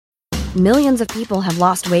Millions of people have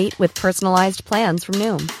lost weight with personalized plans from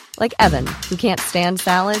Noom. Like Evan, who can't stand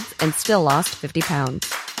salads and still lost 50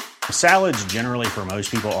 pounds. Salads generally for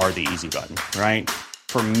most people are the easy button, right?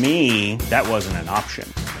 For me, that wasn't an option.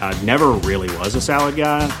 I never really was a salad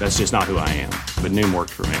guy. That's just not who I am. But Noom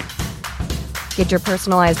worked for me. Get your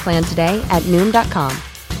personalized plan today at Noom.com.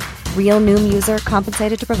 Real Noom user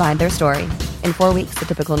compensated to provide their story. In 4 weeks, the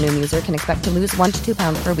typical Noom user can expect to lose 1 to 2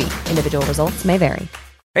 pounds per week. Individual results may vary.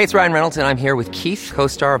 Hey, it's Ryan Reynolds, and I'm here with Keith,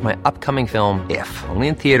 co-star of my upcoming film, If, only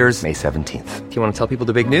in theaters May 17th. Do you want to tell people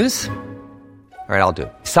the big news? All right, I'll do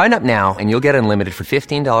it. Sign up now and you'll get unlimited for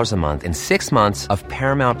 $15 a month and 6 months of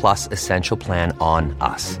Paramount Plus Essential Plan on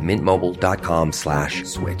us.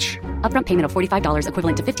 MintMobile.com/switch. Upfront payment of $45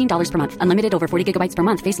 equivalent to $15 per month. Unlimited over 40 gigabytes per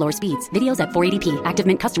month. Face lower speeds. Videos at 480p. Active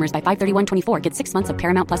Mint customers by 531.24 get 6 months of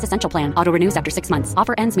Paramount Plus Essential Plan. Auto renews after 6 months.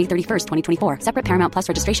 Offer ends May 31st, 2024. Separate Paramount Plus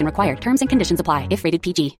registration required. Terms and conditions apply if rated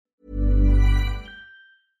PG.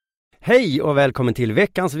 Hej och välkommen till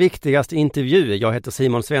veckans viktigaste intervju. Jag heter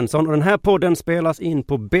Simon Svensson och den här podden spelas in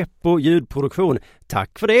på Beppo ljudproduktion.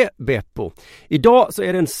 Tack för det, Beppo. Idag så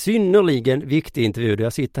är det en synnerligen viktig intervju där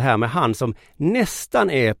jag sitter här med han som nästan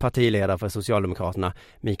är partiledare för Socialdemokraterna,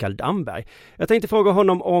 Mikael Damberg. Jag tänkte fråga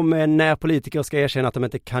honom om när politiker ska erkänna att de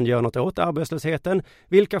inte kan göra något åt arbetslösheten,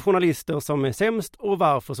 vilka journalister som är sämst och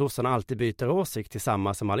varför sossarna alltid byter åsikt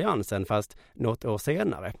tillsammans som alliansen fast något år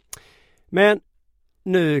senare. Men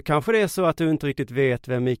nu kanske det är så att du inte riktigt vet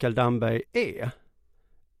vem Mikael Damberg är.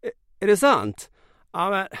 Är det sant?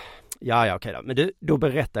 Ja, okej då. Men då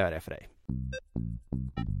berättar jag det för dig.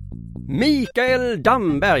 Mikael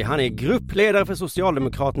Damberg, han är gruppledare för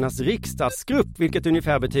Socialdemokraternas riksdagsgrupp, vilket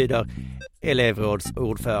ungefär betyder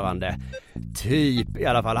elevrådsordförande. Typ i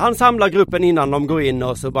alla fall. Han samlar gruppen innan de går in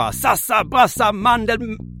och så bara Sassa, Brassa,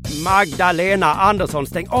 Mandel, Magdalena Andersson,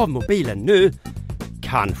 stäng av mobilen nu.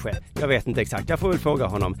 Kanske. Jag vet inte exakt. Jag får väl fråga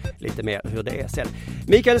honom lite mer hur det är sen.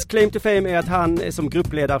 Mikaels claim to fame är att han är som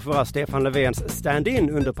gruppledare för vara Stefan Löfvens stand-in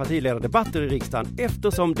under partiledardebatter i riksdagen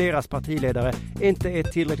eftersom deras partiledare inte är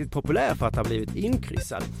tillräckligt populär för att ha blivit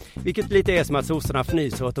inkryssad. Vilket lite är som att sossarna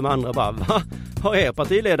fnyser åt de andra bara, va? Har er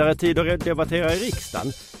partiledare tid att debattera i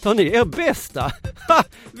riksdagen? Tar ni er bästa? Ha!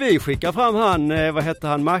 Vi skickar fram han, vad heter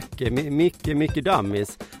han, Micke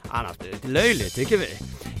Dammis. Annars blir det lite löjligt tycker vi.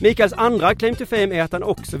 Mikaels andra claim to fame är att han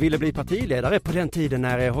också ville bli partiledare på den tiden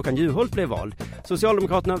när Håkan Juholt blev vald.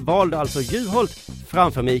 Socialdemokraterna valde alltså Juholt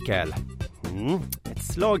framför Mikael. Ett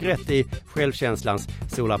slag rätt i självkänslans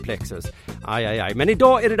solarplexus. Aj. Men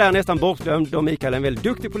idag är det där nästan bortglömd då Mikael är en väldigt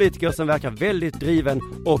duktig politiker som verkar väldigt driven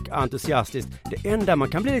och entusiastisk. Det enda man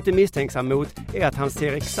kan bli lite misstänksam mot är att han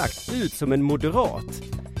ser exakt ut som en moderat.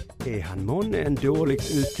 Är han månne en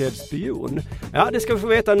dåligt utklädd spion? Ja, det ska vi få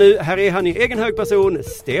veta nu. Här är han i egen hög person,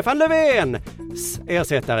 Stefan Löfven.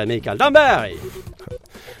 Ersättare Mikael Damberg.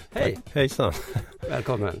 Hej. Hejsan.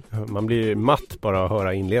 Välkommen. Man blir matt bara att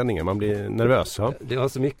höra inledningen. Man blir nervös. Ja? Det var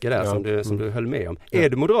så mycket där som du höll med om. Ja. Är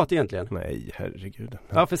du moderat egentligen? Nej, herregud.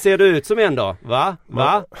 Varför ser du ut som en då? Va?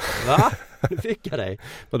 Nu fick jag dig.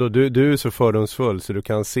 Vadå, du är så fördomsfull så du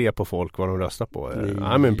kan se på folk vad de röstar på.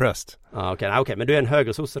 I'm impressed. Okej, men du är en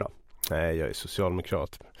högersosse då? Nej, jag är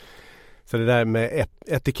socialdemokrat. Så det där med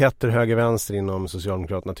etiketter höger-vänster inom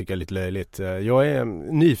Socialdemokraterna tycker jag är lite löjligt. Jag är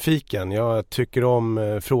nyfiken. Jag tycker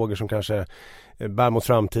om frågor som kanske bär mot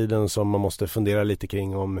framtiden som man måste fundera lite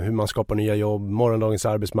kring om hur man skapar nya jobb, morgondagens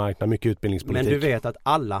arbetsmarknad, mycket utbildningspolitik. Men du vet att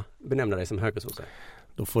alla benämner dig som högersosse?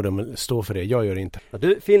 Då får de stå för det. Jag gör det inte.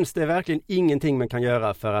 Finns det verkligen ingenting man kan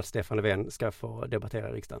göra för att Stefan Löfven ska få debattera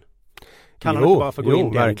i riksdagen? Kan han inte bara få gå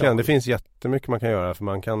in verkligen. Det finns jättemycket man kan göra för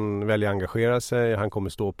man kan välja att engagera sig. Han kommer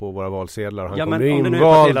stå på våra valsedlar. Han kommer bli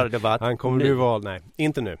invald. Han kommer bli vald. Nej,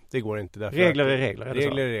 inte nu. Det går inte. Regler är regler.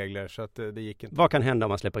 Regler är regler. Så att det gick inte. Vad kan hända om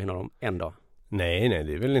man släpper in honom en dag? Nej,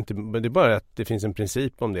 det är väl inte. Det är bara att det finns en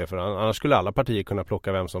princip om det. För annars skulle alla partier kunna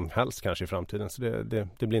plocka vem som helst kanske i framtiden. Så det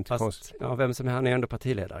blir inte konstigt. Ja, han är ändå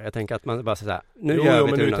partiledare. Jag tänker att man bara säger så här.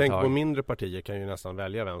 Men du tänker på mindre partier kan ju nästan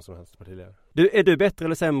välja vem som helst partiledare. Är du bättre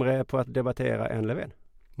eller sämre på att debattera än Löfven?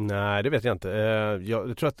 Nej, det vet jag inte.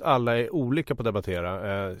 Jag tror att alla är olika på att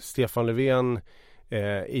debattera. Stefan Löfven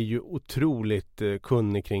är ju otroligt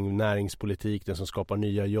kunnig kring näringspolitik, den som skapar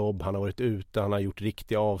nya jobb. Han har varit ute, han har gjort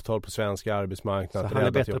riktiga avtal på svenska arbetsmarknaden. Så han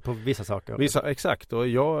är bättre på vissa saker? Exakt, och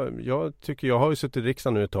jag tycker, jag har ju suttit i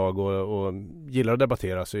riksdagen nu ett tag och gillar att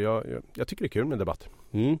debattera, så jag tycker det är kul med debatt.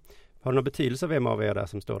 Har det någon betydelse vem av er där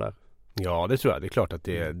som står där? Ja, det tror jag. Det är klart att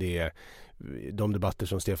det är de debatter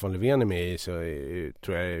som Stefan Löfven är med i, så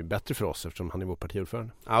tror jag är bättre för oss eftersom han är vår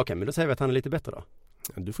partiordförande. Okej, men då säger vi att han är lite bättre då.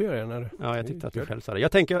 Du får göra det när Ja, jag tyckte att du själv sa det.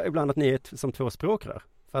 Jag tänker ibland att ni är som två språkrör.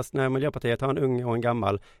 Fast när Miljöpartiet har en ung och en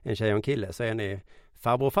gammal, en tjej och en kille, så är ni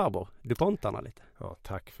farbror. Du pontarna lite. Ja,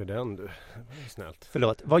 tack för den du. Snällt.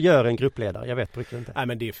 Förlåt, vad gör en gruppledare? Jag vet på riktigt inte. Nej,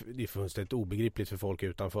 men det är fullständigt obegripligt för folk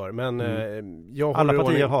utanför. Men alla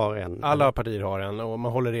partier har en. Alla partier har en och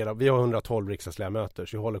man håller reda. Vi har 112 riksdagsledamöter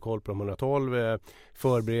så vi håller koll på de 112.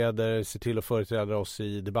 Förbereder, ser till att företräda oss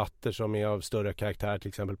i debatter som är av större karaktär, till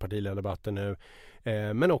exempel partiledardebatten nu.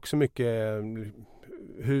 Men också mycket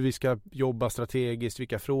hur vi ska jobba strategiskt,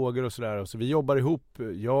 vilka frågor och sådär. Så vi jobbar ihop,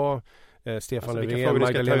 Stefan Löfven,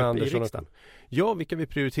 Magdalena Andersson. Ja, vilka vi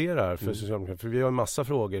prioriterar för Socialdemokraterna. För vi har en massa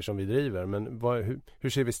frågor som vi driver. Men hur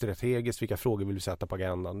ser vi strategiskt? Vilka frågor vill vi sätta på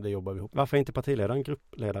agendan? Det jobbar vi ihop. Varför är inte partiledaren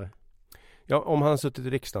gruppledare? Ja, om han har suttit i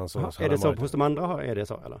riksdagen så är det så hos de andra? Är det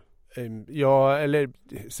så eller? Ja, eller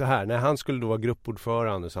så här. När han skulle då vara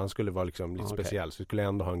gruppordförande så han skulle vara liksom lite speciell. Så vi skulle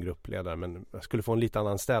ändå ha en gruppledare. Men jag skulle få en lite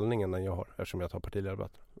annan ställning än den jag har eftersom jag tar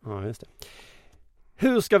partiledardebatt. Ja, just det.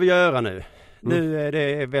 Hur ska vi göra nu? Nu är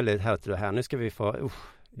det väldigt härligt det här. Nu ska vi få...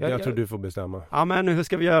 Jag tror du får bestämma. Ja, men hur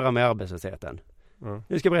ska vi göra med arbetslösheten?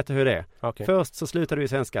 Nu ska jag berätta hur det är. Okay. Först så slutade vi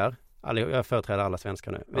svenskar. Jag företräder alla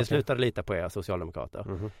svenskar nu. Vi slutade lita på er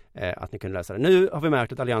socialdemokrater. Att ni kunde lösa det. Nu har vi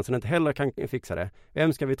märkt att alliansen inte heller kan fixa det.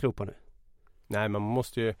 Vem ska vi tro på nu? Nej, man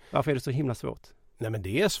måste ju... Varför är det så himla svårt? Nej, men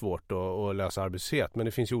det är svårt att lösa arbetslöshet. Men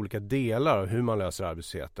det finns ju olika delar av hur man löser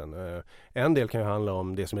arbetslösheten. En del kan ju handla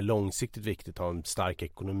om det som är långsiktigt viktigt. Ha en stark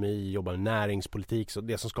ekonomi, jobba med näringspolitik. Så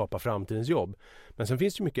det som skapar framtidens jobb. Men sen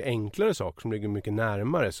finns det mycket enklare saker som ligger mycket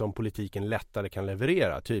närmare. Som politiken lättare kan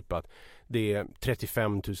leverera. Typ att det är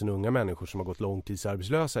 35 000 unga människor som har gått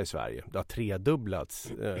långtidsarbetslösa i Sverige. Det har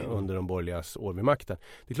tredubblats under de borgerligas år vid makten.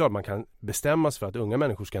 Det är klart man kan bestämma sig för att unga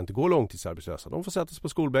människor ska inte gå långtidsarbetslösa. De får sättas på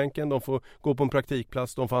skolbänken, de får gå på en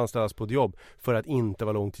praktikplats, de får anställas på ett jobb för att inte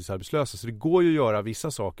vara långtidsarbetslösa. Så det går ju att göra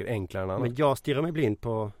vissa saker enklare än annat. Men jag stirrar mig blind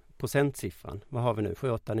på procentsiffran. Vad har vi nu? 7,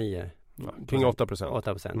 8, 9? Kring 8%.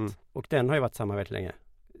 8%. Och den har ju varit samma väldigt länge.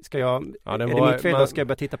 Är det mitt fel? Ska jag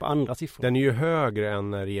börja titta på andra siffror? Den är ju högre än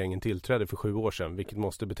när regeringen tillträdde för 7 år sedan. Vilket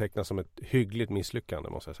måste betecknas som ett hyggligt misslyckande,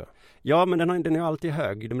 måste jag säga. Ja, men den är ju alltid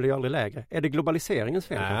hög. Den blir ju aldrig lägre. Är det globaliseringens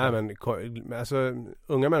fel? Nej, men alltså,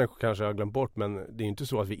 unga människor kanske har glömt bort. Men det är inte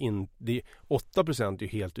så att 8% är ju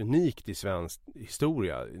helt unikt i svensk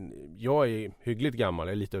historia. Jag är hyggligt gammal,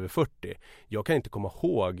 jag är lite över 40. Jag kan inte komma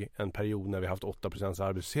ihåg en period när vi har haft 8%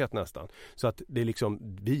 arbetslöshet nästan. Så att det är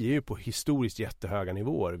liksom, vi är ju på historiskt jättehöga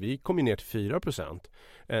nivåer. Vi kom ju ner till 4%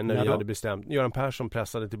 när vi hade bestämt. Göran Persson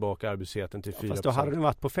pressade tillbaka arbetslösheten till 4%. Fast då hade den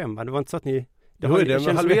varit på 5. Det var inte så att ni... Den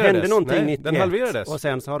halverades. Någonting. Nej, den halverades. Och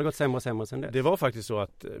sen så har det gått sämre och sämre sen dess. Det var faktiskt så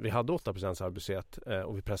att vi hade 8% arbetslöshet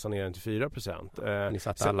och vi pressade ner den till 4%. Ni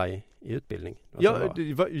satt alla i utbildning? Ja,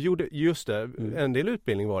 just det. En del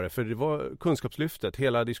utbildning var det. För det var kunskapslyftet.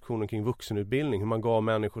 Hela diskussionen kring vuxenutbildning. Hur man gav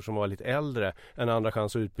människor som var lite äldre en andra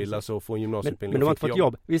chans att utbilda sig och få en gymnasieutbildning. Men de har inte fått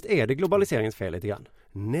jobb. Visst är det globaliseringens fel lite grann?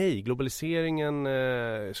 Nej, globaliseringen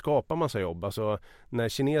skapar massa jobb. Alltså när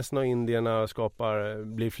kineserna och indierna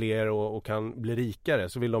blir fler och kan bli rikare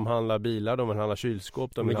så vill de handla bilar, de vill handla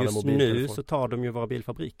kylskåp, de vill handla mobiltelefoner. Men just nu så tar de ju våra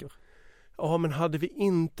bilfabriker. Ja, men hade vi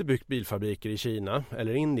inte byggt bilfabriker i Kina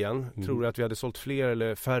eller Indien, tror du att vi hade sålt fler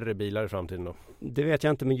eller färre bilar i framtiden då? Det vet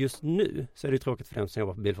jag inte, men just nu så är det tråkigt för dem som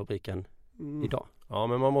jobbar på bilfabriken idag. Ja,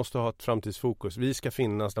 men man måste ha ett framtidsfokus. Vi ska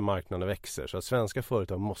finnas där marknaden växer. Så att svenska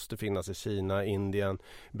företag måste finnas i Kina, Indien,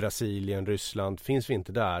 Brasilien, Ryssland. Finns vi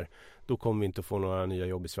inte där, då kommer vi inte få några nya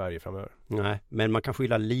jobb i Sverige framöver. Nej, men man kan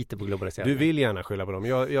skylla lite på globaliseringen. Du vill gärna skylla på dem.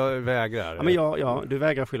 Jag vägrar. Ja, men du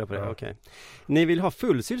vägrar skylla på det. Ja. Okej. Ni vill ha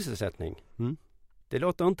full sysselsättning. Det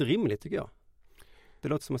låter inte rimligt tycker jag. Det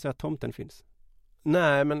låter som att säga att tomten finns.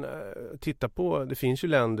 Nej, men titta på, det finns ju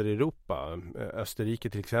länder i Europa, Österrike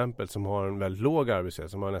till exempel, som har en väldigt låg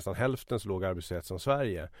arbetslöshet, som har nästan hälften så låg arbetslöshet som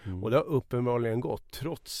Sverige. Och det har uppenbarligen gått,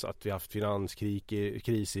 trots att vi har haft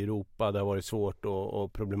finanskris i Europa, det har varit svårt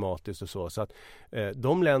och problematiskt och så. Så att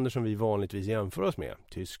de länder som vi vanligtvis jämför oss med,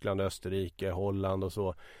 Tyskland, Österrike, Holland och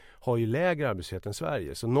så, har ju lägre arbetslöshet än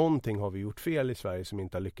Sverige. Så någonting har vi gjort fel i Sverige som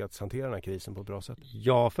inte har lyckats hantera den här krisen på ett bra sätt.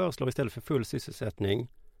 Jag föreslår istället för full sysselsättning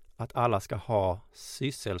att alla ska ha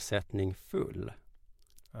sysselsättning full.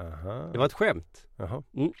 Aha. Det var ett skämt.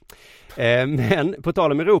 Men på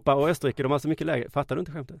tal om Europa och Österrike, de har så mycket lägre. Fattar du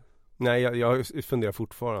inte skämtet? Nej, jag funderar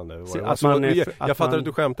fortfarande. Jag fattar att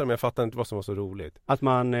du skämtar, men jag fattar inte vad som var så roligt. Att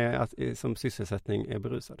man som sysselsättning är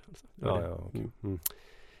berusad. Alltså. Okay.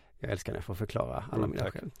 Jag älskar när jag får förklara alla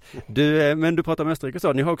mina skämt. Men du pratar om Österrike och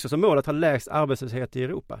så. Ni har också som mål att ha lägst arbetslöshet i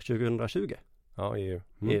Europa 2020. Ja, EU.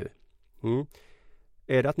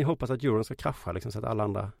 Är det att ni hoppas att euron ska krascha liksom, så att alla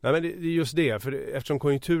andra... Nej, men det är just det, för eftersom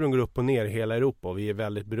konjunkturen går upp och ner i hela Europa och vi är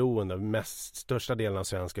väldigt beroende av största delen av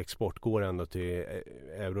svensk export går ändå till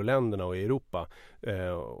euroländerna och Europa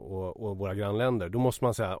och våra grannländer. Då måste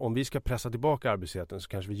man säga, om vi ska pressa tillbaka arbetslösheten så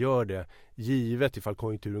kanske vi gör det givet ifall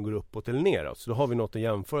konjunkturen går uppåt eller neråt. Så då har vi något att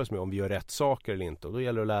jämföra oss med om vi gör rätt saker eller inte. Och då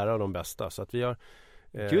gäller det att lära av de bästa. Så att vi har...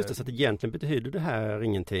 Just det, så att egentligen betyder det här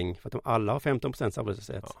ingenting för att de alla har 15%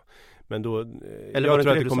 arbetslöshet. Ja, men då, eller jag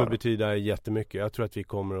tror att det kommer betyda jättemycket. Jag tror att vi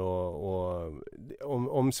kommer att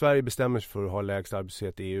om Sverige bestämmer sig för att ha lägst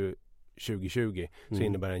arbetslöshet i EU 2020 så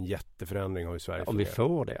innebär det en jätteförändring av hur Sverige om vi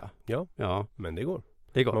får det. Ja, men det går.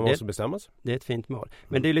 Man måste bestämma sig. Det är ett fint mål.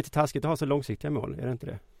 Men det är lite taskigt att ha så långsiktiga mål, är det inte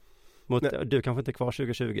det? Du kanske inte är kvar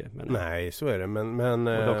 2020. Men... Nej, så är det. Men,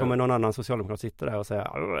 och då kommer någon annan socialdemokrat sitta där och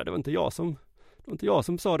säga det var inte jag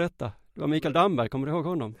som sa detta. Det var Mikael Damberg, kommer du ihåg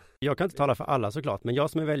honom? Jag kan inte tala för alla såklart, men jag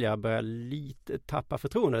som är väljare börjar lite tappa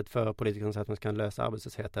förtroendet för politikerna så att man kan lösa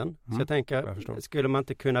arbetslösheten. Så jag tänker, skulle man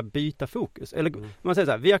inte kunna byta fokus? Eller man säger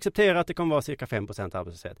så här, vi accepterar att det kommer vara cirka 5%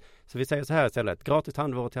 arbetslöshet. Så vi säger så här istället, gratis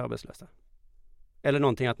tandvård till arbetslösa. Eller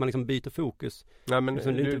någonting att man liksom byter fokus. Nej, men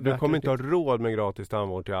du kommer inte ha råd med gratis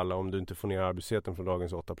tandvård till alla om du inte får ner arbetslösheten från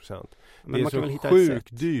dagens 8%. Men det är så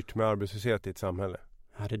sjukt dyrt med arbetslöshet i ett samhälle.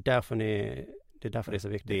 Ja, det är därför det är så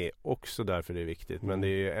viktigt. Det är också därför det är viktigt. Men det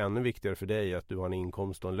är ännu viktigare för dig att du har en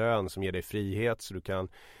inkomst och en lön som ger dig frihet så du kan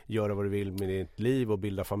göra vad du vill med ditt liv och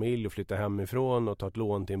bilda familj och flytta hemifrån och ta ett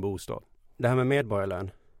lån till en bostad. Det här med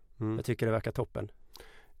medborgarlön. Jag tycker det verkar toppen.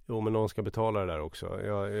 Jo, men någon ska betala det där också.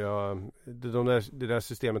 Det där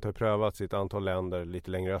systemet har prövats i ett antal länder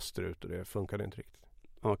lite längre österut och det funkade inte riktigt.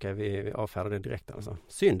 Okej, vi avfärdar det direkt alltså.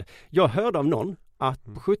 Synd. Jag hörde av någon att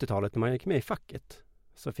på 70-talet när man gick med i facket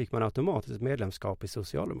så fick man automatiskt ett medlemskap i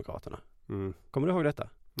Socialdemokraterna. Kommer du ihåg detta?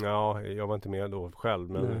 Ja, jag var inte med då själv.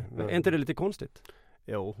 Men är inte det lite konstigt?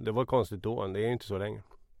 Jo, det var konstigt då. Det är inte så länge.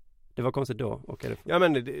 Det var konstigt då? Ja,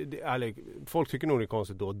 men folk tycker nog det är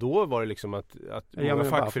konstigt då. Då var det liksom att många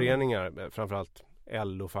fackföreningar, framförallt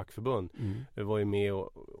LO-fackförbund, var ju med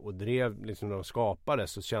och drev, liksom när de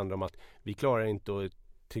skapades så kände de att vi klarar inte att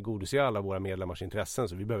tillgodose alla våra medlemmars intressen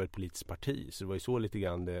så vi behöver ett politiskt parti. Så det var ju så lite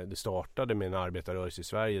grann det startade med en arbetarrörelse i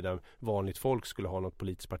Sverige där vanligt folk skulle ha något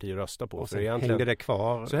politiskt parti att rösta på. Och så hängde det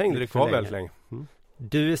kvar. Så hängde det kvar väldigt länge.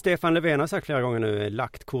 Du, Stefan Löfven har sagt flera gånger nu,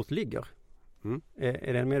 lagt kort ligger.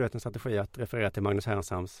 Är det en medveten strategi att referera till Magnus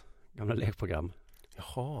Härnstams gamla lekprogram?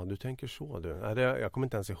 Jaha, du tänker så du. Jag kommer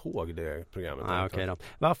inte ens ihåg det programmet. Okej då.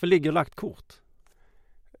 Varför ligger lagt kort?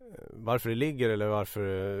 Varför det ligger eller varför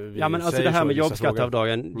vi men alltså säger det här med så,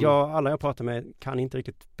 jobbskatteavdragen. Alla jag pratar med kan inte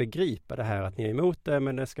riktigt begripa det här att ni är emot det,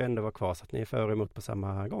 men det ska ändå vara kvar så att ni är för och emot på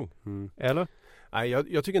samma gång. Eller? Nej,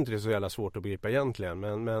 jag tycker inte det är så jävla svårt att begripa egentligen.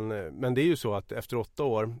 Men det är ju så att efter 8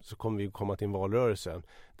 år så kommer vi komma till en valrörelse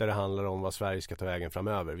där det handlar om vad Sverige ska ta vägen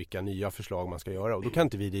framöver. Vilka nya förslag man ska göra. Och då kan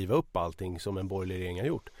inte vi riva upp allting som en borgerlig regering har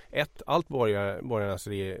gjort. Allt en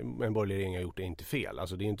borgerlig regering har gjort är inte fel.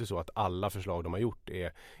 Alltså det är inte så att alla förslag de har gjort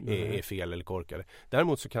är fel eller korkade.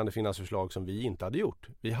 Däremot så kan det finnas förslag som vi inte hade gjort.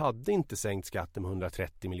 Vi hade inte sänkt skatten med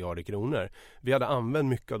 130 miljarder kronor. Vi hade använt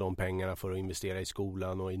mycket av de pengarna för att investera i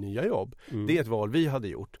skolan och i nya jobb. Det är ett val vi hade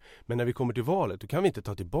gjort. Men när vi kommer till valet då kan vi inte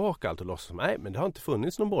ta tillbaka allt och låtsas som nej, men det har inte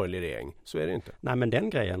funnits någon borgerlig regering. Så är det inte. Nej, men den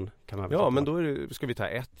grejen kan man väl men då ska vi ta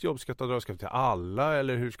ett jobbskatteavdrag, ska vi ta alla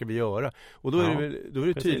eller hur ska vi göra? Och då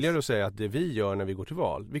är det tydligare att säga att det vi gör när vi går till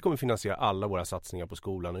val, vi kommer finansiera alla våra satsningar på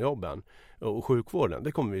skolan och jobben och sjukvården.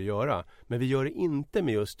 Det kommer vi göra. Men vi gör det inte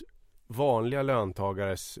med just vanliga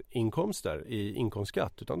löntagares inkomster i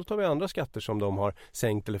inkomstskatt, utan då tar vi andra skatter som de har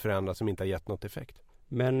sänkt eller förändrat som inte har gett något effekt.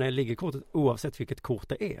 Men ligger kortet oavsett vilket kort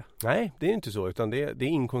det är? Nej, det är inte så. Utan det är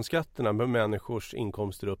inkomstskatterna med människors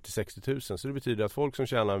inkomster upp till 60 000. Så det betyder att folk som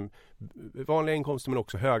tjänar vanliga inkomster men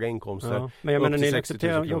också höga inkomster. Ja, men jag menar ni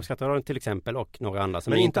accepterar jobbskatteavdraget till exempel och några andra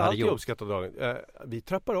som men inte hade gjort. Jobbskatteavdraget. Vi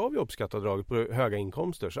trappar av jobbskatteavdraget på höga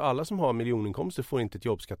inkomster. Så alla som har miljoninkomster får inte ett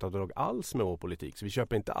jobbskatteavdrag alls med vår politik. Så vi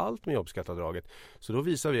köper inte allt med jobbskatteavdraget. Så då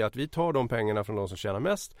visar vi att vi tar de pengarna från de som tjänar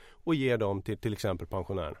mest och ger dem till exempel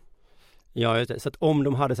pensionärerna. Ja, just det. Så att om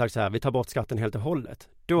de hade sagt så här, vi tar bort skatten helt och hållet,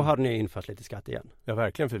 då hade ni infört lite skatt igen. Ja,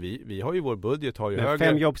 verkligen, för vi har ju vår budget har ju men högre.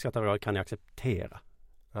 5 jobbskatteavdrag kan ni acceptera.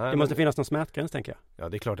 Nej, det måste finnas någon smärtgräns, tänker jag. Ja,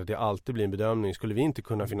 det är klart att det alltid blir en bedömning. Skulle vi inte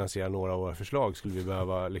kunna finansiera några av våra förslag skulle vi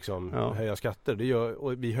behöva höja skatter.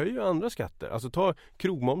 Och vi höjer ju andra skatter. Alltså ta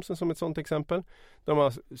krogmomsen som ett sådant exempel. De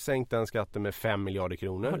har sänkt den skatten med 5 miljarder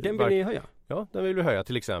kronor. Ja, den vill ni höja? Ja, den vill vi höja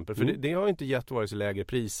till exempel. För det har inte gett vare sig lägre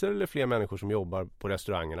priser eller fler människor som jobbar på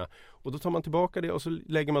restaurangerna. Och då tar man tillbaka det och så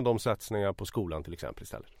lägger man de satsningar på skolan till exempel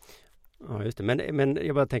istället. Ja, just det. Men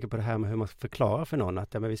jag bara tänker på det här med hur man förklarar för någon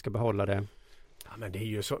att vi ska behålla det Ja, men det är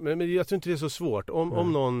ju så, men jag tror inte det är så svårt.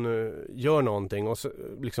 Om någon gör någonting och så,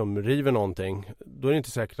 liksom river någonting, då är det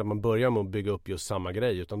inte säkert att man börjar med att bygga upp just samma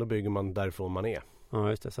grej, utan då bygger man därifrån man är. Ja,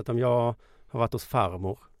 just det. Så att om jag har varit hos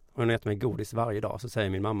farmor och hon äter mig godis varje dag, så säger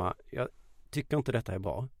min mamma, jag tycker inte detta är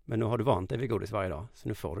bra, men nu har du vant dig vid godis varje dag, så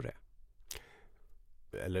nu får du det.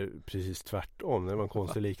 Eller precis tvärtom, det var en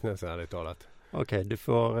konstig liknelse ärligt talat. Okej, du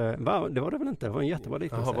får... det var det väl inte? Det var en jättebra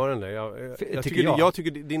liknelse. Jaha, var den det? Jag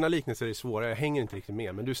tycker dina liknelser är svåra. Jag hänger inte riktigt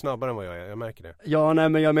med. Men du är snabbare än vad jag är. Jag märker det. Ja, nej,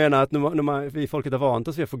 men jag menar att vi folket har vant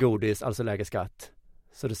oss vid att få godis, alltså lägre skatt.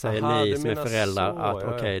 Så då säger ni som är föräldrar att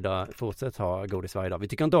okej, då fortsätt ha godis varje dag. Vi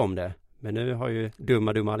tycker inte om det. Men nu har ju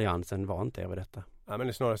dumma alliansen vant er vid detta. Ja, men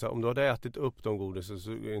det är snarare så här, om du hade ätit upp de godis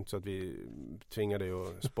så är det inte så att vi tvingar dig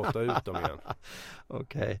att spotta ut dem igen.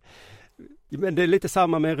 Okej. Men det är lite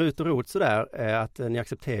samma med Rut och Rot sådär, att ni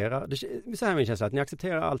accepterar, så här min känsla, att ni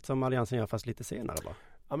accepterar allt som alliansen gör fast lite senare bara.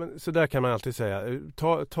 Ja, men så där kan man alltid säga.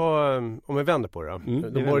 Om vi vänder på det då.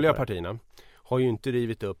 De borgerliga partierna har ju inte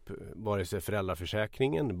rivit upp vare sig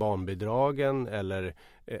föräldraförsäkringen, barnbidragen eller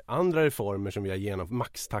andra reformer som vi har genomfört.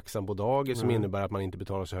 Maxtaxan på dagis som innebär att man inte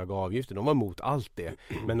betalar så höga avgifter. De var emot allt det.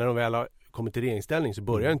 Men när de väl har kommit till regeringsställning så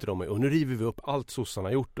börjar inte de med, och nu river vi upp allt sossarna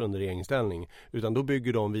har gjort under regeringsställning, utan då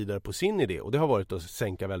bygger de vidare på sin idé, och det har varit att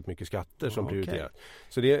sänka väldigt mycket skatter som prioriterat.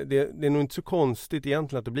 Så det är nog inte så konstigt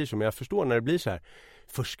egentligen att det blir så, men jag förstår när det blir så här,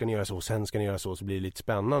 först ska ni göra så, sen ska ni göra så blir det lite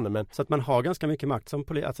spännande. Men... Så att man har ganska mycket makt som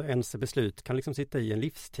alltså ens beslut kan liksom sitta i en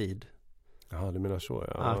livstid. Ja, du menar så,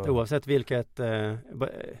 ja. Att oavsett vilket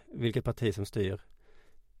parti som styr,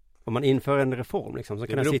 om man inför en reform liksom, så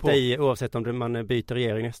kan den sitta i oavsett om man byter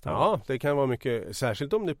regering nästa år. Ja, det kan vara mycket,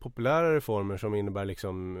 särskilt om det är populära reformer som innebär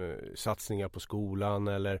liksom satsningar på skolan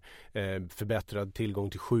eller förbättrad tillgång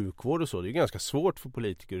till sjukvård och så. Det är ganska svårt för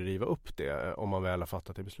politiker att riva upp det om man väl har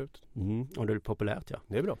fattat det beslutet. Och det är populärt, ja.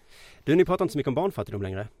 Det är bra. Du, ni pratar inte så mycket om barnfattigdom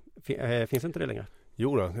längre. Finns inte det längre?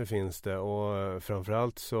 Jo då, det finns det, och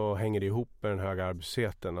framförallt så hänger det ihop med den höga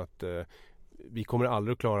arbetslösheten att vi kommer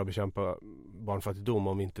aldrig att klara att bekämpa barnfattigdom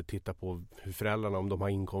om vi inte tittar på hur föräldrarna, om de har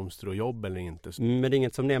inkomster och jobb eller inte. Men det är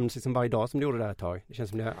inget som nämns liksom varje dag som du gjorde där ett tag. Det känns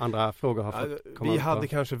som att andra frågor har fått komma. Vi hade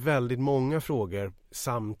kanske väldigt många frågor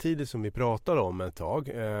samtidigt som vi pratade om ett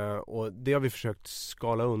tag. Och det har vi försökt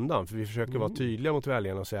skala undan. För vi försöker vara tydliga mot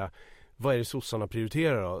väljarna och säga, vad är det sossarna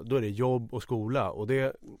prioriterar då? Då är det jobb och skola. Och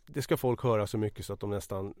det ska folk höra så mycket så att de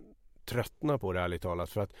nästan tröttnar på det, ärligt talat.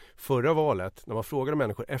 För att förra valet, när man frågade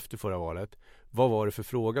människor efter förra valet, vad var det för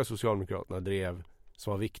fråga Socialdemokraterna drev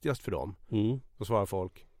som var viktigast för dem? Då svarar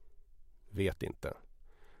folk, vet inte.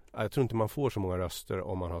 Jag tror inte man får så många röster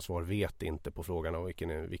om man har svar vet inte på frågan och vilken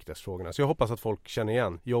är viktigast frågorna. Så jag hoppas att folk känner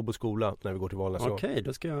igen jobb och skola när vi går till val nästa gång. Okej,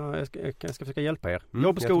 då ska jag ska försöka hjälpa er.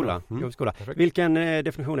 Jobb och skola. Jobb och skola. Vilken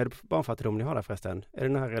definition är det på barnfattigdom ni har där förresten? Är det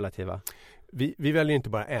den här relativa? Vi väljer inte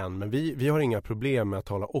bara en, men vi har inga problem med att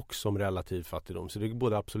tala också om relativ fattigdom. Så det är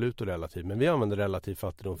både absolut och relativ. Men vi använder relativ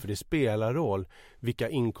fattigdom för det spelar roll vilka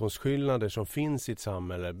inkomstskillnader som finns i ett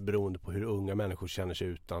samhälle beroende på hur unga människor känner sig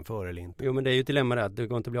utanför eller inte. Jo, men det är ju ett dilemma där att det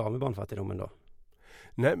går inte att bli av med barnfattigdomen då.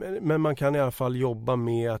 Nej, men man kan i alla fall jobba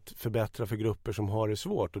med att förbättra för grupper som har det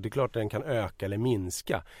svårt. Och det är klart att den kan öka eller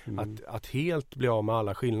minska. Att helt bli av med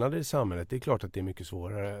alla skillnader i samhället, det är klart att det är mycket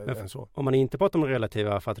svårare än så. Om man inte pratar om det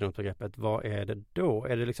relativa fattigdomsbegreppet, vad är det då?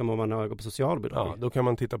 Är det liksom om man går på socialbidrag? Ja, då kan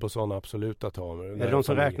man titta på sådana absoluta tal. Är det de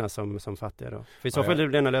som räknas som fattiga då? För i så fall är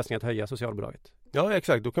det denna lösning att höja socialbidraget. Ja,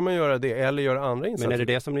 exakt. Då kan man göra det eller göra andra insatser. Men är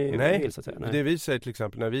det som ni vill så att säga? Nej, det vi säger till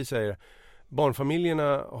exempel när vi säger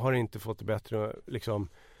barnfamiljerna har inte fått det bättre liksom,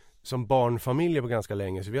 som barnfamiljer på ganska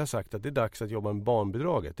länge, så vi har sagt att det är dags att jobba med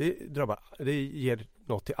barnbidraget. Det ger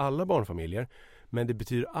något till alla barnfamiljer, men det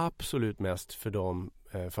betyder absolut mest för de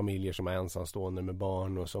familjer som är ensamstående med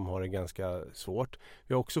barn och som har det ganska svårt.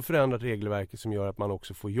 Vi har också förändrat regelverket som gör att man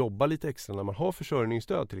också får jobba lite extra när man har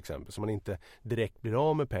försörjningsstöd till exempel, så man inte direkt blir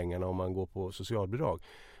av med pengarna om man går på socialbidrag.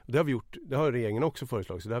 Det har regeringen också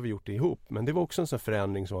föreslagit, så det har vi gjort det ihop. Men det var också en sån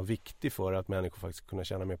förändring som var viktig för att människor faktiskt kunna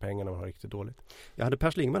tjäna mer pengar när man har riktigt dåligt. Jag hade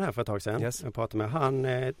Per Schlingmann här för ett tag sedan. Yes. Jag pratade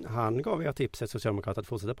med han gav er tipset Socialdemokraterna att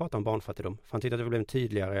fortsätta prata om barnfattigdom. För han tyckte att det blev en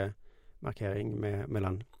tydligare markering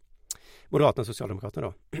mellan Moderaterna och Socialdemokraterna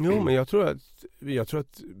då. Jo, men jag tror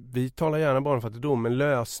att vi talar gärna barnfattigdom, men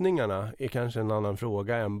lösningarna är kanske en annan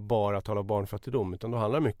fråga än bara att tala barnfattigdom. Utan då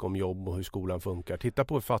handlar det mycket om jobb och hur skolan funkar. Titta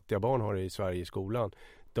på hur fattiga barn har det i Sverige i skolan.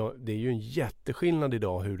 Det är ju en jätteskillnad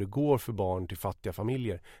idag hur det går för barn till fattiga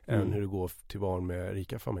familjer än hur det går till barn med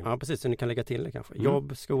rika familjer. Ja, precis. Så ni kan lägga till det kanske.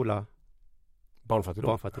 Jobb, skola,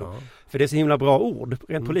 barnfattigdom. Ja. För det är så himla bra ord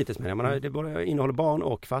rent politiskt med det. Det innehåller barn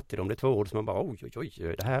och fattigdom. Det är två ord som man bara oj,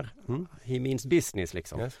 det här he means business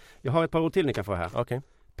liksom. Yes. Jag har ett par ord till ni kan få här. Okay.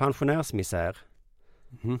 Pensionärsmisär.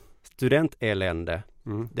 Studentelände.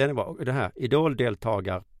 Den var det här.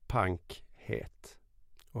 Idoldeltagarpankhet.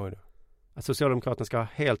 Oj då. Att Socialdemokraterna ska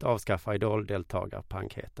helt avskaffa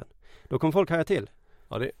idoldeltagarpankheten. Då kommer folk haja till.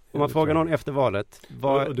 Ja, om man frågar någon efter valet,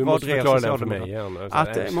 vad drev Socialdemokraterna? För mig igen.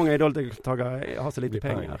 Att många idoldeltagare har så lite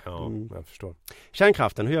pengar. Ja, jag förstår.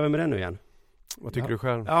 Kärnkraften, hur gör vi med den nu igen? Vad tycker du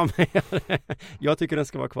själv? Ja, men jag tycker den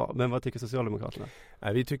ska vara kvar. Men vad tycker Socialdemokraterna?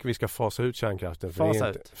 Nej, vi tycker vi ska fasa ut kärnkraften.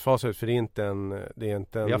 Fasa ut, för det är inte en... Vi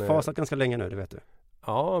har fasat ganska länge nu, det vet du.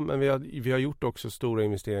 Ja, men vi har gjort också stora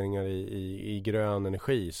investeringar i grön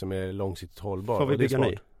energi som är långsiktigt hållbar. Får vi bygga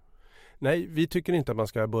ny? Nej, vi tycker inte att man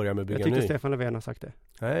ska börja med att bygga ny. Jag tyckte Stefan Löfven har sagt det.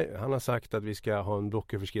 Nej, han har sagt att vi ska ha en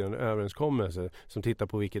blocköverskridande överenskommelse som tittar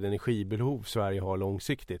på vilket energibehov Sverige har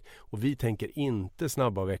långsiktigt. Och vi tänker inte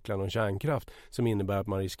snabbavveckla någon kärnkraft som innebär att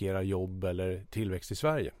man riskerar jobb eller tillväxt i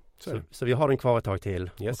Sverige. Så vi har den kvar ett tag till.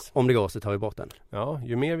 Yes. Om det går så tar vi bort den. Ja,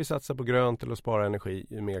 ju mer vi satsar på grönt eller att spara energi,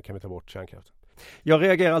 ju mer kan vi ta bort kärnkraften. Jag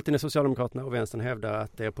reagerar alltid när Socialdemokraterna och Vänstern hävdar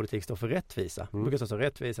att deras politik står för rättvisa. Det brukar stå så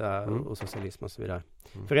rättvisa och socialism och så vidare.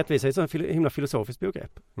 För rättvisa är ett så himla filosofiskt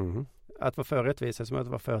begrepp. Att vara för rättvisa är som att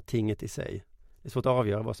vara för tinget i sig. Det är svårt att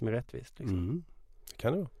avgöra vad som är rättvist. Liksom.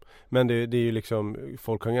 Kan det vara. Men det är ju liksom,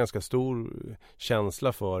 folk har en ganska stor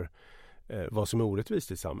känsla för vad som är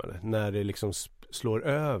orättvist i samhället. När det liksom slår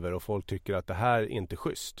över och folk tycker att det här är inte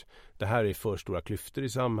schysst. Det här är för stora klyftor i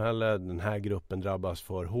samhället. Den här gruppen drabbas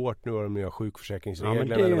för hårt nu och de nya sjukförsäkringsreglerna. Ja,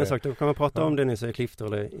 men det är ju en sak. Då kan man prata om det nu så är klyftor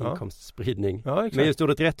eller inkomstspridning. Ja, men just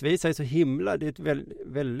ordet rättvisa är så himla, det är ett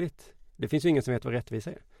väldigt... Det finns ju ingen som vet vad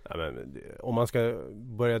rättvisa är. Ja, men, om man ska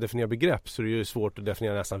börja definiera begrepp så är det ju svårt att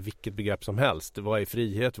definiera nästan vilket begrepp som helst. Vad är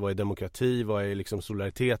frihet? Vad är demokrati? Vad är liksom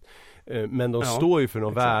solidaritet? Men de står ju för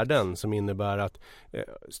några värden som innebär att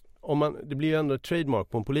det blir ju ändå ett trademark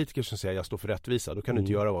på en politiker som säger jag står för rättvisa. Då kan du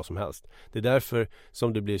inte göra vad som helst. Det är därför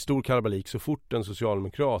som det blir stor kalabalik så fort en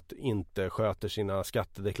socialdemokrat inte sköter sina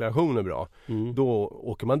skattedeklarationer bra. Då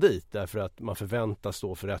åker man dit därför att man förväntas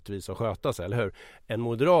stå för rättvisa och sköta sig, eller hur? En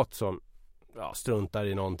moderat som struntar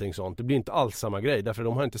i någonting sånt. Det blir inte alls samma grej. Därför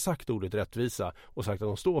de har inte sagt ordet rättvisa och sagt att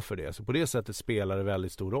de står för det. Så på det sättet spelar det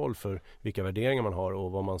väldigt stor roll för vilka värderingar man har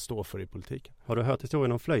och vad man står för i politiken. Har du hört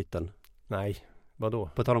historien om flöjten? Nej. Vadå?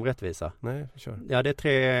 På tal om rättvisa? Nej, kör. Ja, det är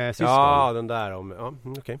 3 syskon. Ja, den där om... Ja,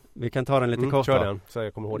 okej. Vi kan ta den lite kort. Kör den, så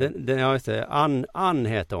jag kommer ihåg det. Ja, just det. Ann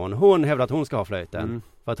heter hon. Hon hävdar att hon ska ha flöjten.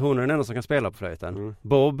 För att hon är den enda som kan spela på flöjten.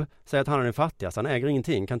 Bob säger att han är den fattigaste. Han äger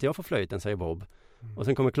ingenting. Kan inte jag få flöjten, säger Bob. Och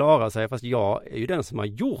sen kommer Klara och säger, fast jag är ju den som har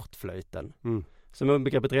gjort flöjten. Så med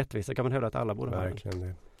begreppet rättvisa kan man hävda att alla borde ha den.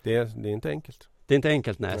 Verkligen. Det är inte enkelt. Det är inte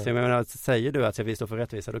enkelt, nej. Så jag menar, säger du att vi står för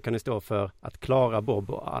rättvisa, då kan du stå för att Klara, Bob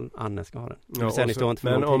och Anne ska ha den.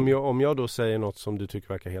 Men om jag då säger något som du tycker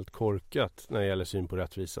verkar helt korkat när det gäller syn på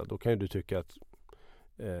rättvisa, då kan ju du tycka att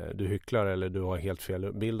du hycklar eller du har helt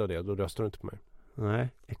fel bild av det. Då röstar du inte på mig. Nej,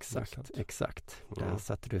 exakt. Där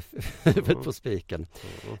satte du huvudet på spiken.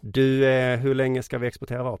 Du, hur länge ska vi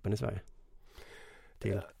exportera vapen i Sverige?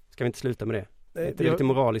 Ska vi inte sluta med det? Det är lite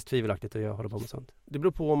moraliskt tvivelaktigt att jag håller på med sånt. Det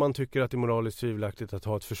beror på om man tycker att det är moraliskt tvivelaktigt att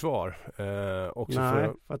ha ett försvar.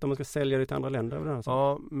 För att om man ska sälja det till andra länder. Eller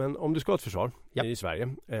ja, men om du ska ha ett försvar i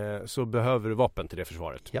Sverige så behöver du vapen till det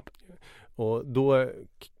försvaret. Japp. Och då...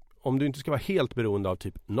 Om du inte ska vara helt beroende av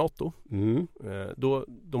typ NATO,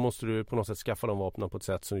 då måste du på något sätt skaffa de vapnen på ett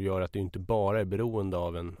sätt som gör att du inte bara är beroende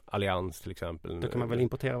av en allians till exempel. Då kan man väl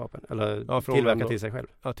importera vapen? Eller tillverka till sig själv?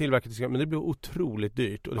 Ja, tillverka till sig själv. Men det blir otroligt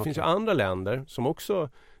dyrt. Och det finns ju andra länder som också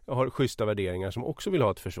har schyssta värderingar som också vill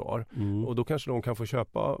ha ett försvar. Och då kanske de kan få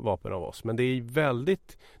köpa vapen av oss. Men det är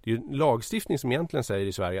ju en lagstiftning som egentligen säger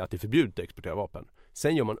i Sverige att det är förbjudet att exportera vapen.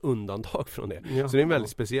 Sen gör man undantag från det. Ja. Så det är en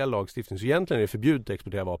väldigt speciell lagstiftning. Så egentligen är det förbjudet att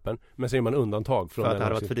exportera vapen. Men sen gör man undantag från för att det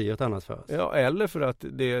hade varit för dyrt annars för oss. Ja, eller för att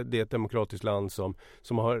det är ett demokratiskt land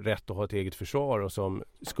som har rätt att ha ett eget försvar och som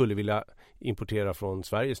skulle vilja importera från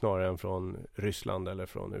Sverige snarare än från Ryssland eller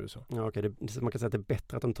från USA. Ja, okej. Man kan säga att det är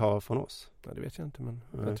bättre att de tar från oss. Ja, det vet jag inte, men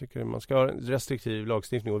jag tycker man ska ha en restriktiv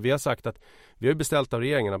lagstiftning. Och vi har sagt att vi har beställt av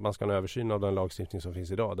regeringen att man ska ha en översyn av den lagstiftning som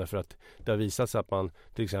finns idag. Därför att det har visat sig att man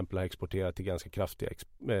till exempel har exporterat till ganska kraftiga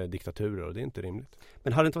diktaturer och det är inte rimligt.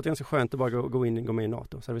 Men hade det inte varit ganska skönt att bara gå med i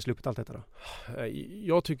NATO? Så hade vi sluppit allt detta då?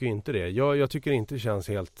 Jag tycker inte det. Jag tycker inte det känns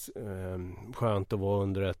helt skönt att vara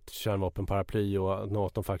under ett kärnvapenparaply och att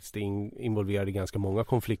NATO faktiskt är involverad i ganska många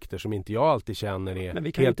konflikter som inte jag alltid känner är helt klockrena. Men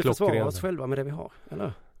vi kan inte försvara oss själva med det vi har,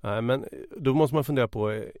 eller? Nej, men då måste man fundera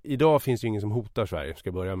på, idag finns det ju ingen som hotar Sverige, ska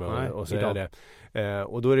jag börja med och säga det.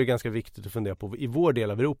 Och då är det ganska viktigt att fundera på, i vår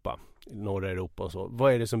del av Europa, norra Europa och så,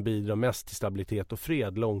 vad är det som bidrar mest till stabilitet och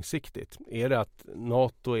fred långsiktigt? Är det att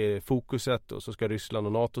NATO är fokuset och så ska Ryssland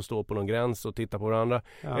och NATO stå på någon gräns och titta på varandra?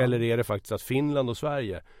 Ja. Eller är det faktiskt att Finland och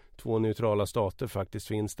Sverige, 2 neutrala stater, faktiskt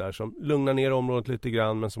finns där som lugnar ner området lite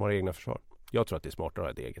grann men som har egna försvar? Jag tror att det är smartare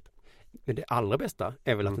att ha ett eget. Men det allra bästa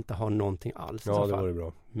är väl att inte ha någonting alls. Ja, det vore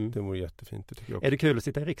bra. Det vore jättefint, det tycker jag också. Är det kul att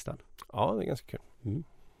sitta i riksdagen? Ja, det är ganska kul.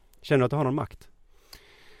 Känner du att du har någon makt?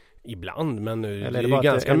 Ibland, men eller det är ju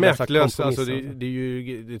ganska mäktlöst. Alltså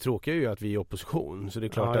det tråkiga är ju att vi är i opposition. Så det är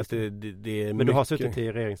klart att det är Men mycket... du har suttit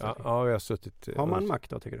i regeringsställning? Ja, jag har suttit... Har man makt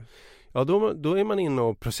då, tycker du? Ja, då är man inne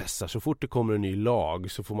och processar. Så fort det kommer en ny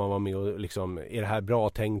lag så får man vara med och liksom, är det här bra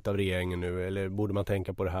tänkt av regeringen nu? Eller borde man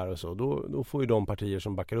tänka på det här och så? Då får ju de partier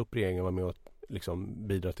som backar upp regeringen vara med och liksom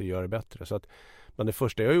bidra till att göra det bättre. Så att, men det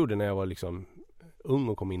första jag gjorde när jag var liksom ung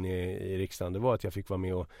och kom in i riksdagen, det var att jag fick vara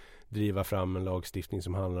med och driva fram en lagstiftning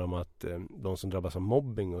som handlar om att de som drabbas av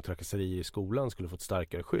mobbing och trakasserier i skolan skulle få ett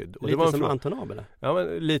starkare skydd. Och lite det var som Anton Abele? Ja,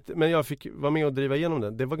 men jag fick vara med och driva igenom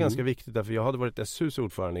det. Det var ganska viktigt därför jag hade varit SUs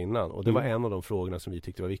ordförande innan och det var en av de frågorna som vi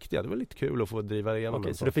tyckte var viktiga. Det var lite kul att få driva igenom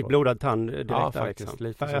den. Så du fick blodad tand direkt? Ja, faktiskt.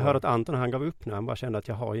 Liksom. Jag hörde att Anton, han gav upp när han bara kände att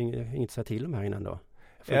jag har inget att säga till om här innan då.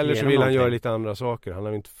 Eller så vill han göra lite andra saker. Han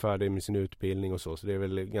är inte färdig med sin utbildning och så det är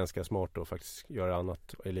väl ganska smart att faktiskt göra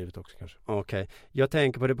annat i livet också kanske. Okej. Jag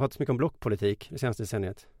tänker på, det pratas mycket om blockpolitik det senaste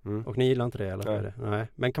decenniet. Och ni gillar inte det, eller? Nej. Nej.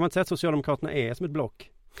 Men kan man inte säga att Socialdemokraterna är som ett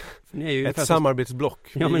block? Ni är ju ett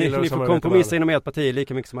samarbetsblock. Ja, men ni får kompromissa inom ert parti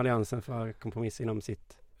lika mycket som Alliansen för kompromissa inom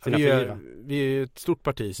sitt. Vi är ett stort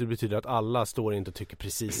parti, så det betyder att alla står inte och tycker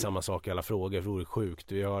precis samma sak i alla frågor. Det vore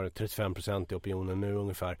sjukt. Vi har 35% i opinionen nu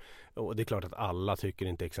ungefär. Och det är klart att alla tycker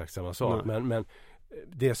inte exakt samma sak. Men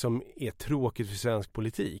det som är tråkigt för svensk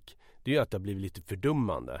politik, det är ju att det har blivit lite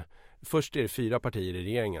fördummande. Först är det 4 partier i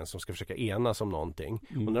regeringen som ska försöka enas om någonting.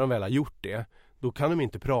 Och när de väl har gjort det, då kan de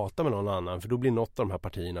inte prata med någon annan, för då blir något av de här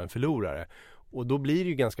partierna en förlorare. Och då blir det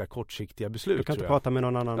ju ganska kortsiktiga beslut. Du kan inte prata med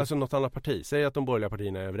någon annan. Alltså något annat parti. Säg att de borgerliga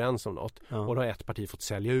partierna är överens om något. Och då har ett parti fått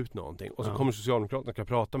sälja ut någonting. Och så kommer Socialdemokraterna ska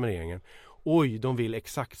prata med regeringen. Oj, de vill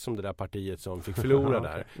exakt som det där partiet som fick förlora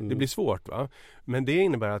där. Det blir svårt, va? Men det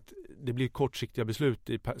innebär att det blir kortsiktiga beslut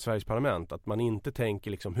i Sveriges parlament. Att man inte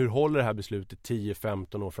tänker liksom, hur håller det här beslutet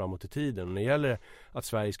 10-15 år framåt i tiden? Och när det gäller att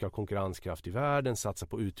Sverige ska ha konkurrenskraft i världen, satsa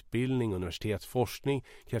på utbildning, universitetsforskning,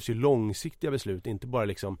 krävs ju långsiktiga beslut, inte bara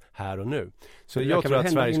liksom här och nu. Så jag tror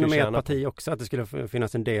att Sverige skulle tjäna parti också, att det skulle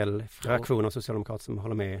finnas en del fraktioner av socialdemokrater som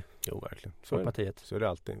håller med. Jo, verkligen. Så är det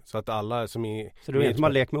alltid. Så att alla som är... Så du är inte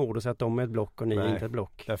bara lek med ord och säga att de är ett block och ni är inte ett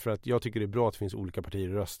block? Därför att jag tycker det är bra att det finns olika partier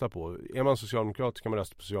att rösta på. Är man socialdemokrat så kan man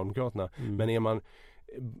rösta på Socialdemokraterna. Men är man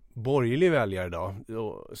borgerlig väljare då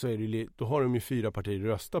har de ju 4 partier att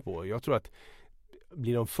rösta på. Jag tror att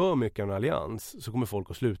blir de för mycket en allians så kommer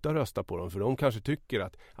folk att sluta rösta på dem, för de kanske tycker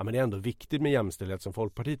att men det är ändå viktigt med jämställdhet som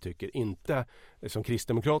Folkpartiet tycker, inte som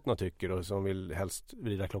Kristdemokraterna tycker och som vill helst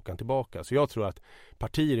vrida klockan tillbaka. Så jag tror att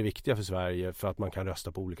partier är viktiga för Sverige för att man kan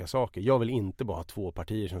rösta på olika saker. Jag vill inte bara ha 2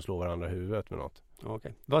 partier som slår varandra i huvudet med något.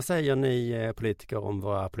 Okej. Vad säger ni politiker om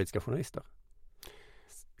våra politiska journalister?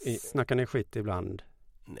 Snackar ni skit ibland?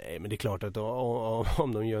 Nej, men det är klart att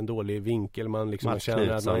om de gör en dålig vinkel, man liksom känner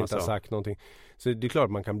att man inte har sagt någonting. Så det är klart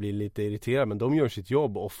att man kan bli lite irriterad, men de gör sitt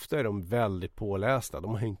jobb. Ofta är de väldigt pålästa.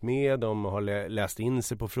 De har hängt med, de har läst in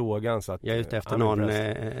sig på frågan. Så att, jag är ute efter någon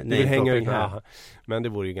namedropping här. Men det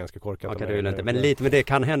vore ju ganska korkat. Men lite med det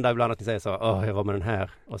kan hända ibland att ni säger så, jag var med den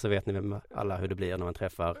här. Och så vet ni alla hur det blir när man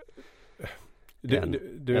träffar...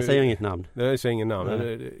 jag säger inget namn. Jag säger inget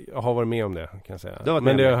namn. Jag har varit med om det, kan jag säga.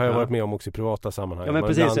 Men det har jag varit med om också i privata sammanhang. Ja, men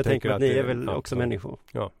precis, jag tänker att ni är väl också människor.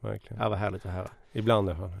 Ja, verkligen. Ja, vad härligt att höra. Ibland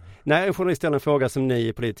i alla fall. Nej, en journalist ställer en fråga som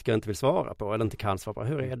ni politiker inte vill svara på eller inte kan svara på.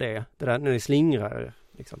 Hur är det? Det där när ni slingrar,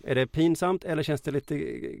 liksom. Är det pinsamt eller känns det lite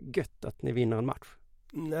gött att ni vinner en match?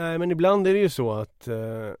 Nej, men ibland är det ju så att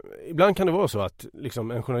ibland kan det vara så att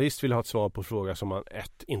liksom, en journalist vill ha ett svar på fråga som man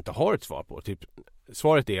inte har ett svar på. Typ,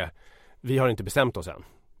 svaret är: vi har inte bestämt oss än.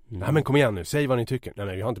 Nej, men kom igen nu, säg vad ni tycker.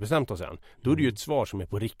 Nej, vi har inte bestämt oss än. Då är det ju ett svar som är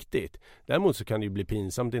på riktigt. Däremot så kan det ju bli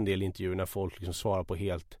pinsamt i en del intervjuer när folk liksom svarar på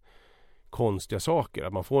helt konstiga saker.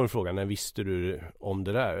 Att man får en fråga: när visste du om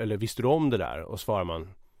det där? Eller visste du om det där? Och svarar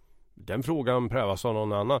man: den frågan prövas av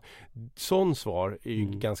någon annan. Sån svar är ju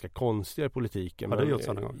ganska konstiga i politiken. Har du gjort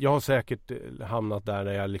sådana gånger? Jag har säkert hamnat där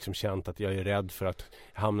jag liksom känt att jag är rädd för att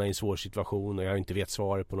hamna i en svår situation och jag inte vet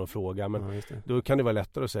svaret på någon fråga. Men då kan det vara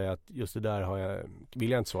lättare att säga att just det där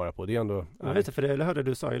vill jag inte svara på. Det är ändå... Ja, just det, för det hörde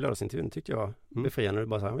du sa i lördagsintervjun, tyckte jag befriande. Du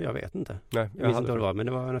bara sa, jag vet inte. Nej, jag minns inte vad det var, men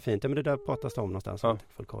det var fint. Ja, men det där pratas det om någonstans. Ja.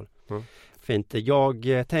 Folk koll. Fint.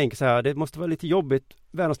 Jag tänker så här, det måste vara lite jobbigt.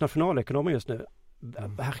 Världens nationalekonomer just nu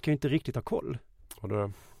verkar ju inte riktigt ha koll. Och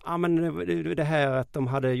då? Ja, men det här att de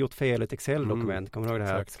hade gjort fel i ett Excel-dokument. Kommer du ihåg det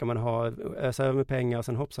här? Exakt. Ska man ösa över med pengar och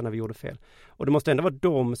sen hoppsa när vi gjorde fel. Och det måste ändå vara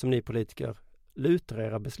de som ni politiker lutar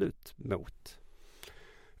era beslut mot.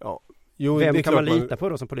 Ja. Jo, vem kan man lita på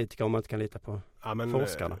då som politiker om man inte kan lita på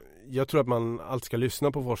forskarna? Jag tror att man alltid ska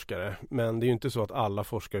lyssna på forskare, men det är ju inte så att alla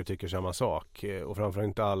forskare tycker samma sak, och framförallt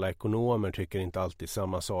inte alla ekonomer tycker inte alltid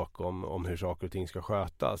samma sak om hur saker och ting ska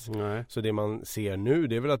skötas. Nej. Så det man ser nu,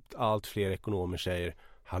 det är väl att allt fler ekonomer säger: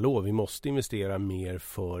 hallå, vi måste investera mer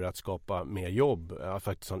för att skapa mer jobb.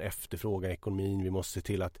 Faktiskt en efterfrågan i ekonomin. Vi måste se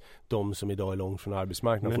till att de som idag är långt från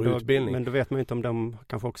arbetsmarknaden får utbildning. Men då vet man inte om de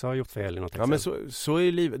kanske också har gjort fel i något exempel. Ja, men så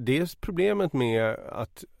är livet. Det är problemet med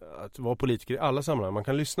att vara politiker i alla sammanhang. Man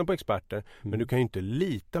kan lyssna på experter, men du kan ju inte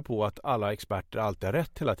lita på att alla experter alltid har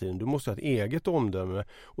rätt hela tiden. Du måste ha ett eget omdöme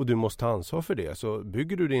och du måste ta ansvar för det. Så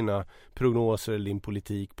bygger du dina prognoser eller din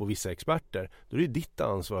politik på vissa experter, då är det ditt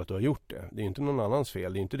ansvar att du har gjort det. Det är inte någon annans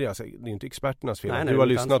fel. Det är inte experternas fel. Nej, du har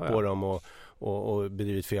lyssnat på dem och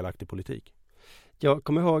bedrivit felaktig politik. Jag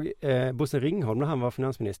kommer ihåg Bosse Ringholm när han var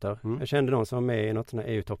finansminister. Jag kände någon som var med i något sådant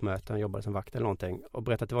EU-toppmöte. Han jobbade som vakt eller någonting. Och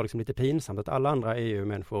berättade att det var liksom lite pinsamt att alla andra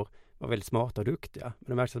EU-människor var väldigt smarta och duktiga. Men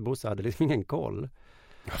det märktes att Bosse hade liksom ingen koll.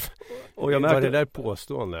 Och jag märkte, var det där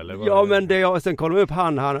påstående? Eller ja, men sen kollade vi upp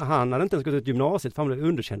han hade inte ens gått ut gymnasiet för han blev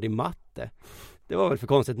underkänd i matte. Det var väl för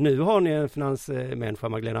konstigt. Nu har ni en finansmänniska,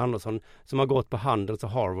 Magdalena Andersson, som har gått på Handels och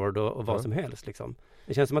Harvard och vad som helst. Liksom.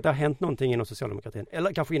 Det känns som att det har hänt någonting inom socialdemokratin.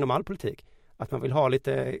 Eller kanske inom all politik. Att man vill ha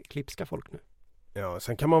lite klipska folk nu. Ja,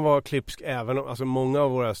 sen kan man vara klipsk även om, alltså många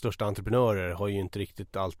av våra största entreprenörer har ju inte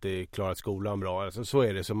riktigt alltid klarat skolan bra. Alltså, så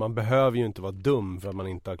är det, så man behöver ju inte vara dum för att man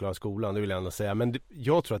inte har klarat skolan, det vill jag ändå säga. Men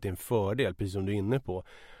jag tror att det är en fördel, precis som du är inne på,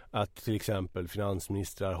 att till exempel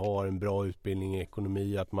finansministrar har en bra utbildning i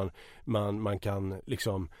ekonomi, att man kan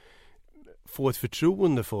liksom få ett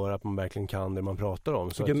förtroende för att man verkligen kan det man pratar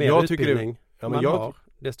om. Så ju mer jag utbildning man har,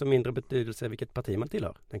 desto mindre betydelse vilket parti man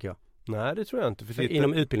tillhör, tänker jag. Nej, det tror jag inte. För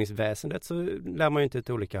inom utbildningsväsendet så lär man ju inte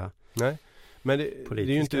till olika... Nej, men det är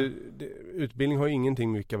ju inte, utbildning har ju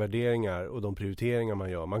ingenting med vilka värderingar och de prioriteringar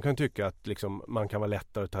man gör. Man kan tycka att liksom, man kan vara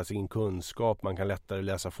lättare att ta sig in kunskap, man kan lättare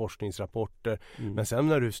läsa forskningsrapporter. Men sen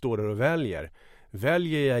när du står där och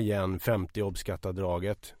väljer jag igen 50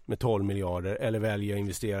 jobbskatteavdraget med 12 miljarder eller väljer jag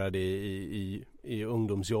investera det i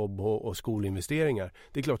ungdomsjobb och skolinvesteringar.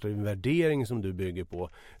 Det är klart att det är en värdering som du bygger på.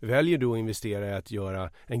 Väljer du att investera i att göra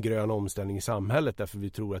en grön omställning i samhället därför vi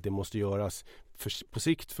tror att det måste göras på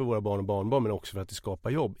sikt för våra barn och barnbarn, men också för att det skapar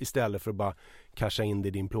jobb istället för att bara casha in det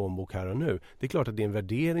i din plånbok här och nu. Det är klart att det är en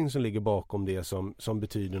värdering som ligger bakom det som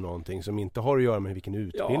betyder någonting som inte har att göra med vilken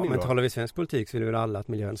utbildning. Ja, men talar vi svensk politik så vill väl alla att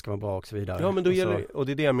miljön ska vara bra och så vidare. Ja, men då gäller, och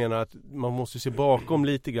det är det jag menar, att man måste se bakom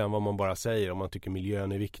lite grann vad man bara säger om man tycker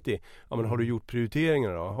miljön är viktig. Ja, men har du gjort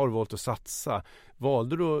prioriteringar då? Har du valt att satsa?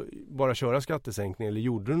 Valde du bara köra skattesänkning eller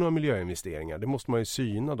gjorde du några miljöinvesteringar? Det måste man ju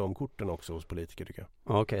syna de korten också hos politiker, tycker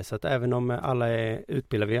jag. Okej, så att även om alla är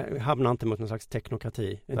utbildade, vi hamnar inte mot någon slags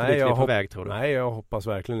teknokrati? Nej, jag är på väg, tror du? Nej, jag hoppas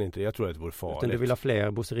verkligen inte. Jag tror att det vore farligt. Utan du vill ha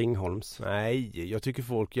fler Bosse Ringholms? Nej, jag tycker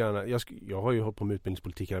folk gärna... Jag har ju hållit på med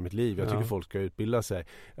utbildningspolitik hela mitt liv. Jag tycker folk ska utbilda sig.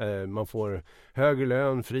 Man får högre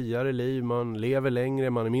lön, friare liv, man lever längre,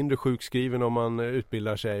 man är mindre sjukskriven om man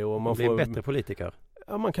utbildar sig. Och man blir bättre politiker.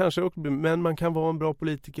 Ja, man kanske, men man kan vara en bra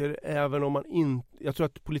politiker även om man inte... Jag tror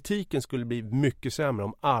att politiken skulle bli mycket sämre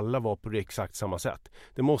om alla var på det exakt samma sätt.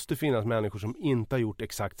 Det måste finnas människor som inte har gjort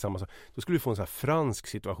exakt samma sak. Då skulle vi få en sån här fransk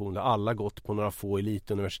situation där alla gått på några få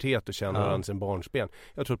elituniversitet och känner varandra sen barnsben.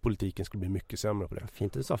 Jag tror att politiken skulle bli mycket sämre på det.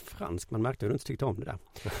 Fint du sa fransk, man märkte hur du inte tyckte om det där.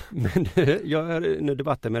 Men jag hörde nu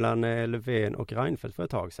debatten mellan Löfven och Reinfeldt för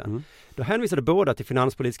ett tag sedan. Då hänvisade båda till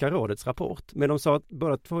Finanspolitiska rådets rapport. Men de sa att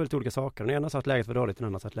båda två helt olika saker. Den ena sa att läget var dåligt, den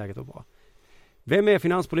andra sa att läget var bra. Vem är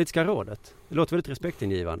Finanspolitiska rådet? Det låter väldigt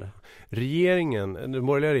respektingivande. Den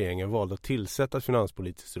borgerliga regeringen valde att tillsätta ett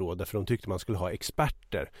finanspolitiskt råd därför de tyckte man skulle ha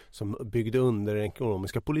experter som byggde under den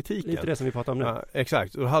ekonomiska politiken. Lite det som vi pratar om nu. Ja,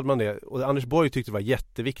 exakt, och då hade man det. Och Anders Borg tyckte det var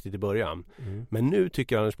jätteviktigt i början. Men nu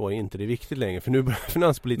tycker Anders Borg inte det är viktigt längre. För nu börjar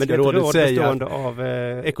Finanspolitiska rådet säga... Men det är ett råd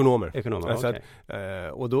bestående av... Ekonomer. Alltså okay.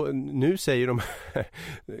 Och då, nu säger de...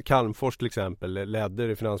 Calmfors till exempel ledde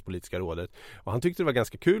det Finanspolitiska rådet. Och han tyckte det var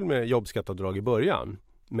ganska kul med jobbskattavdrag i början.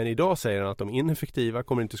 Men idag säger han att de är ineffektiva,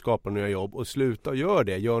 kommer inte skapa några jobb och sluta gör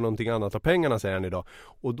det. Gör någonting annat av pengarna, säger han idag.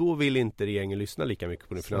 Och då vill inte regeringen lyssna lika mycket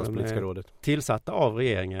på det Finanspolitiska rådet. Tillsatta av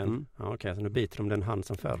regeringen? Ja, okej, så nu biter de den hand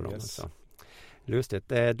som föder dem. Yes. Alltså.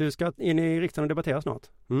 Lustigt. Du ska in i riksdagen och debattera snart.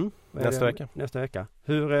 Nästa vecka.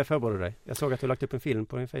 Hur förbereder du dig? Jag såg att du lagt upp en film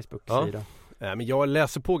på din Facebook-sida. Ja. Men jag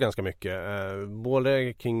läser på ganska mycket.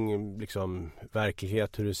 Både kring liksom,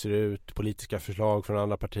 verklighet, hur det ser ut, politiska förslag från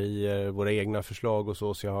andra partier, våra egna förslag och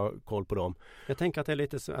så jag har koll på dem. Jag tänker att det är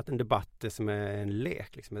lite så att en debatt är som en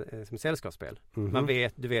lek, liksom, som ett sällskapsspel.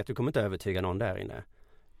 Du kommer inte övertyga någon där inne.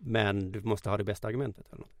 Men du måste ha det bästa argumentet.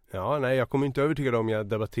 Eller något. Ja, nej, jag kommer inte övertyga dem jag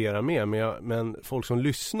debatterar med. Men folk som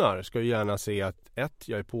lyssnar ska ju gärna se att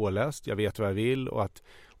jag är påläst, jag vet vad jag vill och att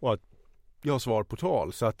jag har svar på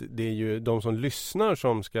tal. Så att det är ju de som lyssnar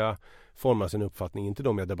som ska forma sin uppfattning, inte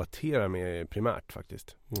de jag debatterar med primärt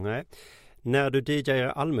faktiskt. Nej. När du DJar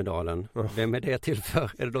Almedalen, vem är det till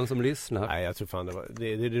för? Är det de som lyssnar? Nej, jag tror fan det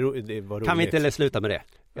var roligt. Kan vi inte sluta med det?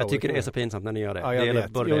 Jag tycker det är så pinsamt när ni gör det. Ja, jag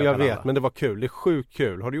vet, men det var kul. Det är sjukt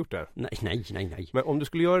kul. Har du gjort det? Nej. Men om du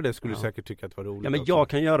skulle göra det skulle du säkert tycka att det var roligt. Ja, men jag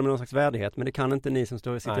kan göra det med någon slags värdighet, men det kan inte ni som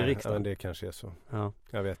sitter i riksdagen. Ja, men det kanske är så. Ja.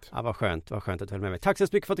 Jag vet. Ja, vad skönt att du höll med mig. Tack så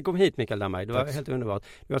mycket för att du kom hit, Mikael Damberg. Det var helt underbart.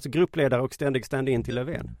 Du är alltså gruppledare och ständig stand-in till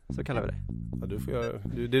Löfven. Så kallar vi det. Ja, du får göra.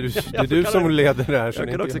 Det är du som leder det här. Jag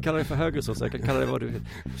kan också kalla det för högersossar. Jag kan kalla det vad du vill.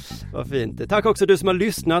 Vad fint. Tack också du som har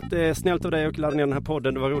lyssnat. Snällt av dig och ladda ner den här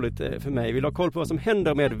podden. Det var roligt för mig. Vill ha koll på vad som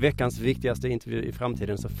händer med veckans viktigaste intervju i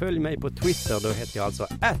framtiden, så följ mig på Twitter. Då heter jag alltså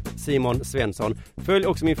 @Simon Svensson. Följ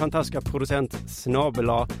också min fantastiska producent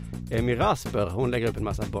Emi Rasper. Hon lägger upp en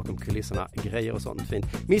massa bakom kulisserna grejer och sånt fint.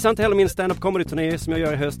 Missa inte heller min stand-up comedy-turné som jag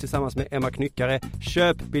gör i höst tillsammans med Emma Knyckare.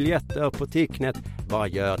 Köp biljetter på Ticknet. Bara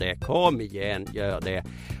gör det. Kom igen, gör det.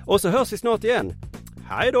 Och så hörs vi snart igen.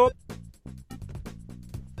 Hej då!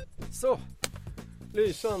 Så.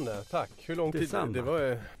 Lysande, tack. Hur lång tid?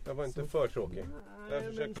 Jag var inte för tråkig.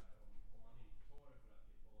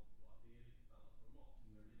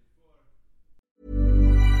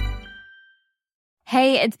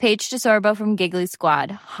 Hey, it's Paige DeSorbo from Giggly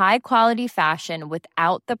Squad. High quality fashion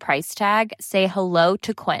without the price tag. Say hello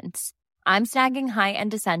to Quince. I'm snagging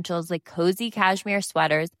high-end essentials like cozy cashmere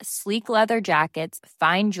sweaters, sleek leather jackets,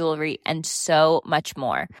 fine jewelry, and so much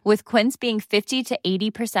more. With Quince being 50 to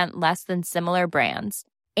 80% less than similar brands.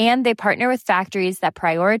 And they partner with factories that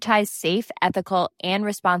prioritize safe, ethical, and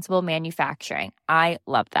responsible manufacturing. I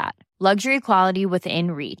love that. Luxury quality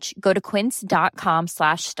within reach. Go to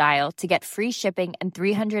quince.com/style to get free shipping and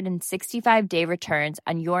 365-day returns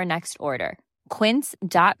on your next order.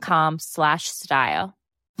 Quince.com/style.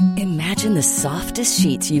 Imagine the softest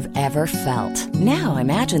sheets you've ever felt. Now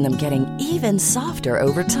imagine them getting even softer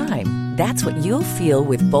over time. That's what you'll feel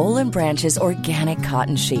with Boll & Branch's organic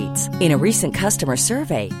cotton sheets. In a recent customer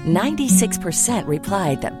survey, 96%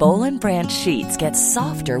 replied that Boll & Branch sheets get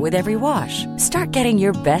softer with every wash. Start getting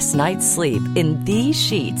your best night's sleep in these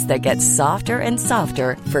sheets that get softer and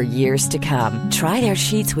softer for years to come. Try their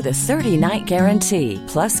sheets with a 30-night guarantee.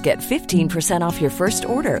 Plus, get 15% off your first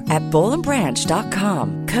order at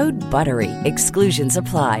bollandbranch.com. Code BUTTERY. Exclusions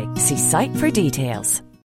apply. See site for details.